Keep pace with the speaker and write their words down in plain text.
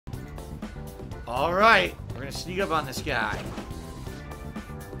Alright, we're gonna sneak up on this guy.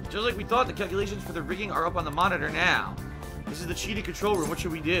 Just like we thought, the calculations for the rigging are up on the monitor now. This is the cheated control room. What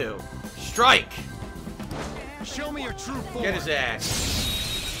should we do? Strike! Show me your true form. Get his ass.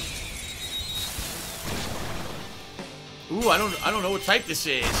 Ooh, I don't know what type this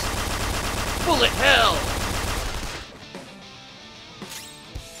is. Bullet hell!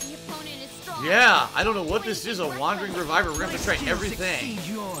 The opponent is strong. Yeah, I don't know what this is. A wandering reviver. We're gonna have to try everything.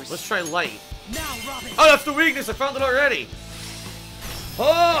 Let's try light. Now, Robin. Oh, that's the weakness. I found it already. Oh!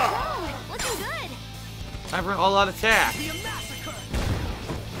 Oh, looking good. Time for an all-out attack. Be a massacre.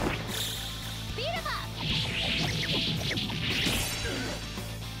 Beat him up.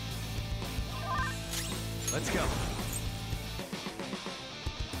 Let's go.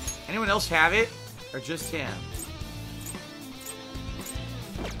 Anyone else have it? Or just him?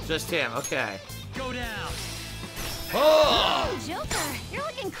 Just him, okay. Go down. Oh! Oh, Joker, you're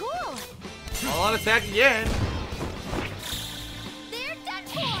looking cool. All-out attack again. They're done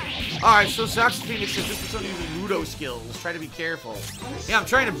for. Alright, so Sox Phoenix says this person using Ludo skills. Try to be careful. Yeah, I'm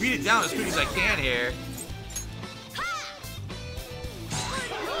trying to beat it down as quick as I can here.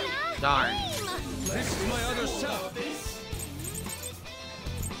 Darn. This is my other self.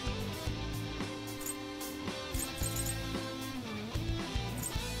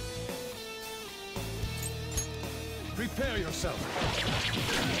 Prepare yourself.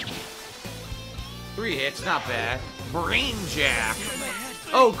 3 hits, not bad. Brain Jack.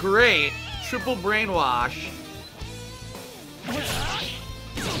 Oh, great. Triple brainwash.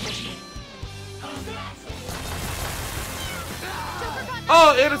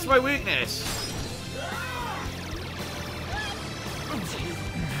 Oh, and it's my weakness.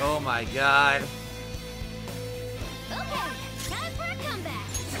 Oh my god. Okay, time for a comeback.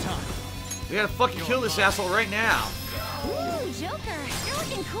 We gotta fucking kill this asshole right now. Ooh, Joker, you're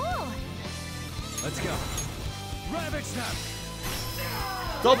looking cool. Let's go. Rabbit snap.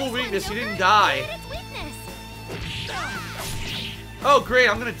 Double weakness, he didn't die. Its weakness. Oh great,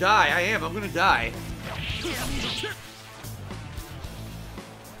 I'm gonna die. I'm gonna die.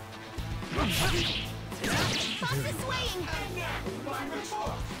 Box is swaying.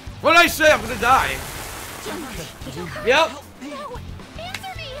 What did I say? I'm gonna die. Yep. No,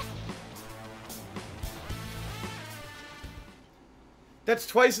 answer me. That's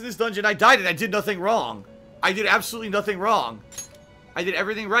twice in this dungeon I died and I did nothing wrong. I did absolutely nothing wrong. I did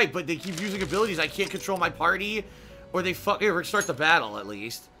everything right, but they keep using abilities. I can't control my party, or they restart the battle at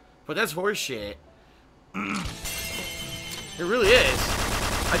least. But that's horseshit. It really is.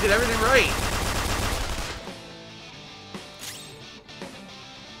 I did everything right.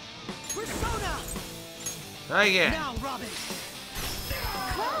 Persona. Try again. Now, Robin.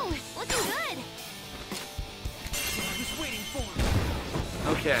 Whoa, looking good. I was waiting for.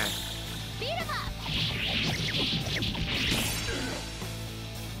 Okay. Beat him up.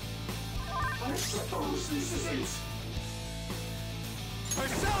 I suppose this is it.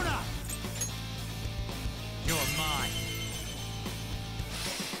 Persona. You're mine.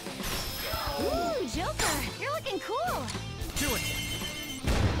 Ooh, Joker, you're looking cool. Do it.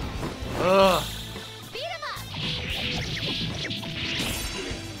 Ugh. Beat him up.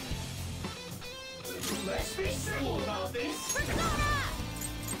 Let's be civil about this. Persona.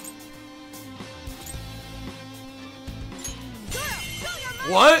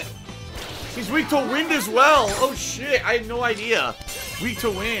 What? He's weak to wind as well. Oh shit, I had no idea. Weak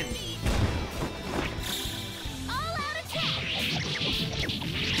to wind. All out attack.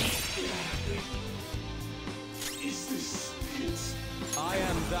 Is this it? I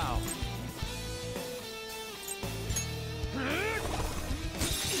am thou.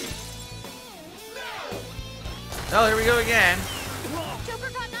 Oh, here we go again.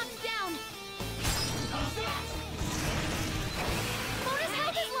 Joker got knocked down. Bonus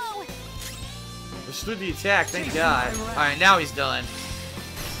health is low. Withstood the attack, thank God. Alright, now he's done.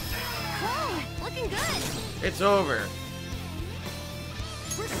 Whoa, looking good. It's over.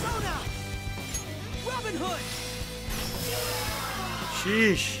 Persona. Robin Hood.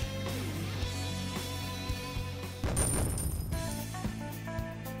 Sheesh.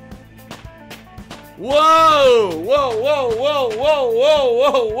 Whoa! Whoa, whoa, whoa, whoa,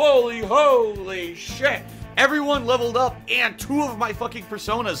 whoa, whoa, holy shit. Everyone leveled up, and 2 of my fucking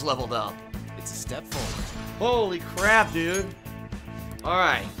personas leveled up. It's a step forward. Holy crap, dude.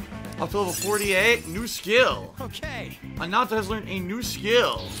 Alright. Up to level 48. New skill. Okay. Ananta has learned a new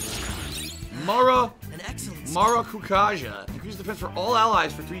skill. Mara An excellent. Kukaja. Increase defense for all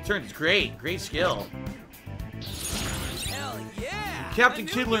allies for 3 turns. Great. Great skill. Hell yeah. Captain A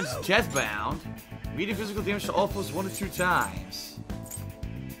new Kid learns move. Deathbound. Medium physical damage to all foes 1 to 2 times.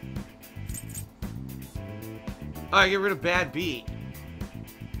 Alright, get rid of Bad Beat.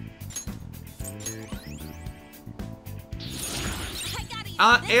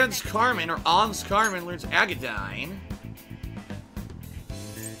 Ans Carmen, or Ons Carmen, learns Agadine.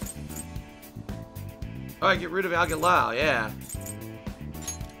 Alright, get rid of Agalau, yeah.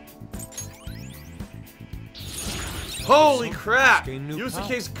 Holy crap!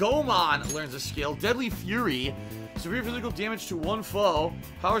 Yusuke's Gomon learns a skill. Deadly Fury. Severe physical damage to one foe.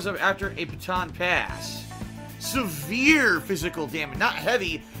 Powers up after a baton pass. Severe physical damage. Not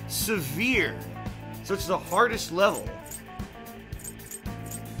heavy, severe. So it's the hardest level.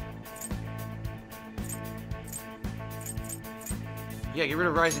 Yeah, get rid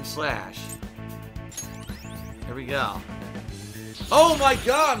of Rising Slash. There we go. Oh my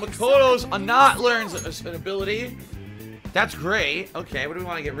god! Makoto's not learns an ability. That's great. Okay, what do we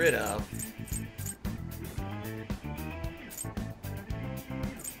want to get rid of?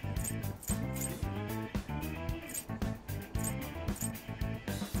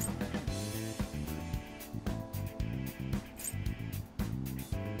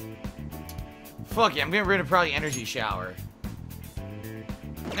 Fuck yeah, I'm getting rid of probably Energy Shower.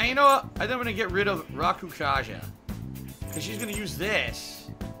 Now, you know what? I think I'm going to get rid of Rakukaja. Because she's going to use this.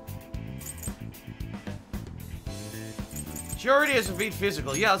 She already has evade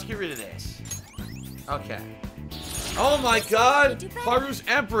physical. Yeah, let's get rid of this. Okay. Oh my god! Haru's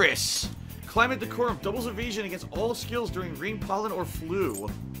Empress! Climate Decorum doubles evasion against all skills during rain, pollen, or flu.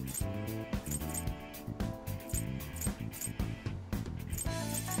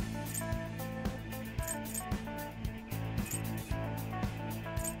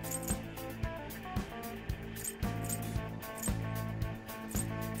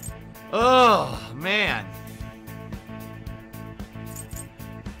 Oh, man.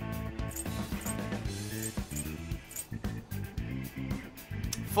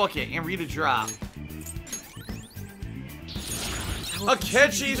 Fuck it, and read a drop.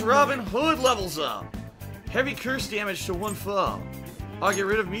 Akechi's Robin Hood levels up. Heavy curse damage to one foe. I'll get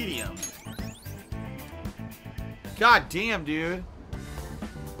rid of medium. God damn, dude.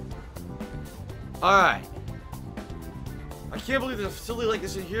 Alright. I can't believe there's a facility like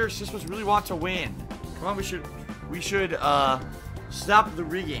this in here. Systems really want to win. Come on, we should stop the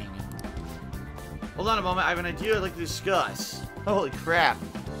rigging. Hold on a moment, I have an idea I'd like to discuss. Holy crap.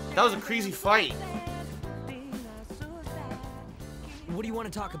 That was a crazy fight. What do you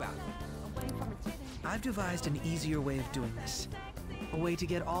want to talk about? I've devised an easier way of doing this. A way to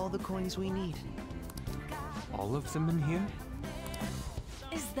get all the coins we need. All of them in here?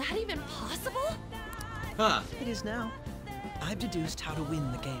 Is that even possible? Huh. It is now. I've deduced how to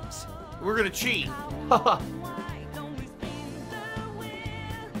win the games. We're gonna cheat. Haha.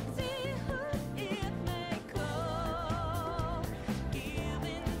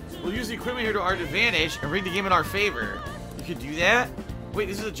 We'll use the equipment here to our advantage and rig the game in our favor. You could do that? Wait,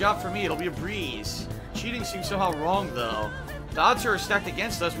 this is a job for me. It'll be a breeze. Cheating seems somehow wrong, though. The odds here are stacked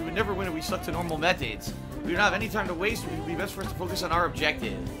against us. We would never win if we stuck to normal methods. We don't have any time to waste. It would be best for us to focus on our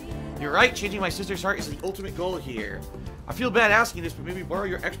objective. You're right. Changing my sister's heart is the ultimate goal here. I feel bad asking this, but maybe borrow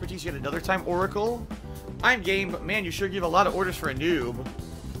your expertise yet another time, Oracle? I'm game, but man, you sure give a lot of orders for a noob.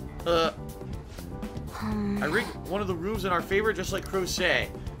 I rigged one of the rooms in our favor, just like Crows say.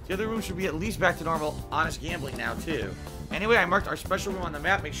 The other room should be at least back to normal, honest gambling now, too. Anyway, I marked our special room on the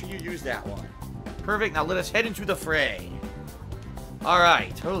map. Make sure you use that one. Perfect. Now let us head into the fray.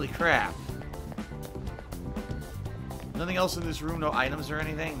 Alright. Holy crap. Nothing else in this room? No items or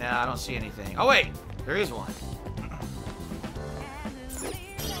anything? Nah, I don't see anything. Oh, wait. There is one.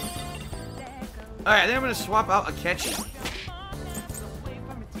 Alright, then I'm going to swap out Akechi.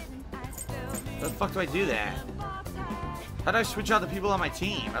 How the fuck do I do that? How do I switch out the people on my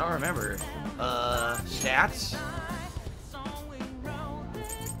team? I don't remember. Stats?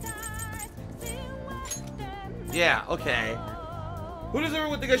 Yeah, okay. Who does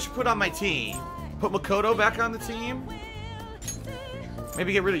everyone think I should put on my team? Put Makoto back on the team?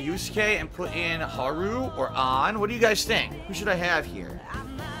 Maybe get rid of Yusuke and put in Haru or An? What do you guys think? Who should I have here?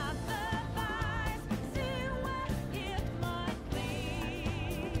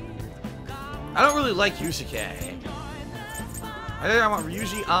 I don't really like Yusuke. I think I want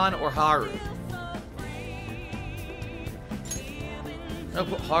Ryuji, An, or Haru. I'll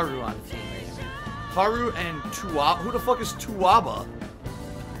put Haru on the team. Haru and Tuwaba. Who the fuck is Tuwaba?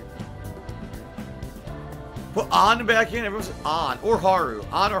 Put An back in. Everyone says An. Or Haru.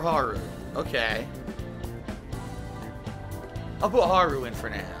 An or Haru. Okay. I'll put Haru in for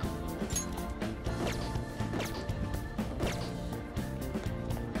now.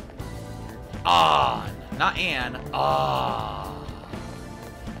 On. Not An. Ah.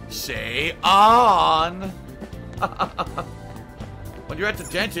 Say on. When you're at the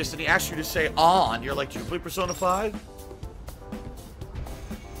dentist and he asks you to say on, you're like, do you play Persona 5?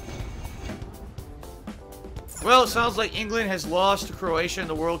 Well, it sounds like England has lost to Croatia in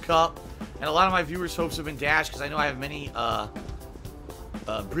the World Cup, and a lot of my viewers' hopes have been dashed because I know I have many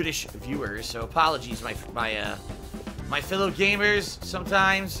British viewers. So apologies, my fellow gamers.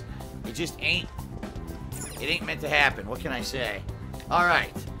 Sometimes it just ain't meant to happen. What can I say? All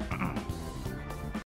right.